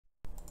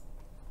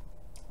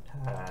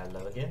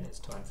Hello again, it's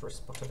time for a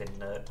spot of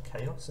inert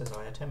chaos as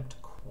I attempt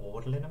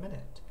Quordle in a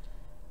minute.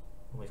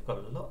 We've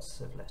got lots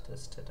of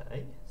letters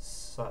today,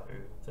 so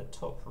the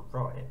top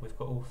right, we've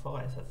got all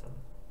 5 of them.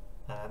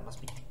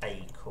 Must be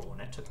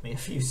acorn, it took me a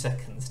few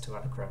seconds to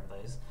anagram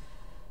those.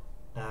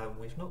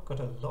 We've not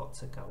got a lot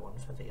to go on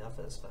for the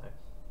others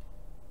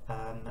though.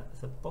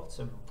 The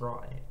bottom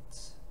right,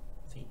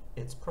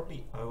 it's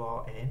probably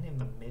ORN in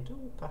the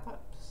middle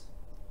perhaps?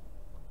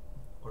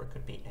 Or it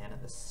could be N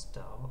at the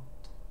start.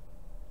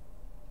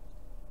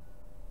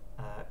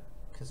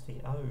 Because the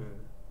O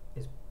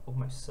is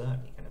almost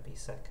certainly going to be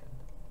second.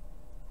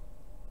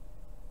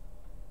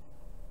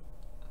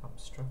 I'm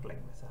struggling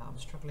with that. I'm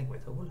struggling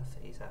with all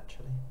of these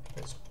actually.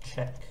 Let's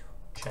check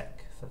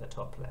for the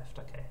top left.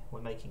 Okay,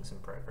 we're making some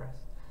progress.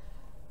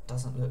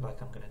 Doesn't look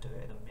like I'm going to do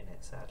it in a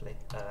minute, sadly.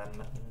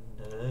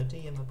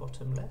 Nerdy in the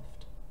bottom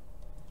left.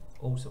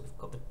 Also, we've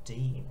got the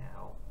D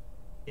now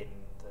in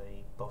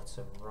the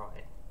bottom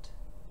right.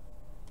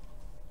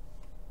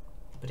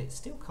 But it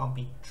still can't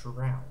be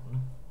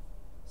drown.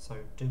 So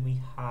do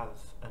we have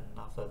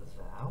another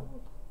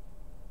vowel?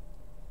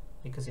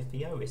 Because if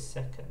the O is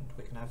second,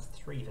 we can have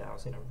 3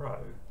 vowels in a row.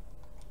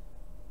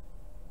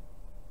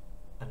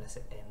 Unless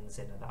it ends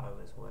in an O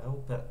as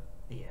well, but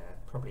yeah,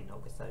 probably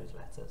not with those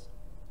letters.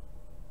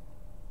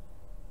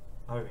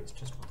 Oh, it's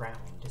just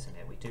round, isn't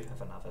it? We do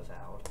have another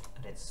vowel,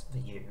 and it's the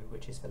U,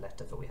 which is the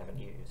letter that we haven't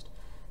used.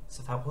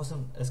 So that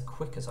wasn't as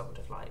quick as I would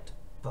have liked,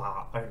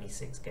 but only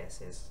 6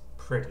 guesses.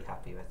 Pretty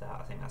happy with that.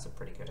 I think that's a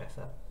pretty good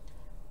effort.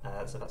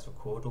 So that's the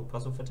Quordle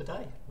puzzle for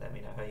today. Let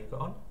me know how you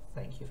got on.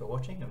 Thank you for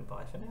watching and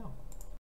bye for now.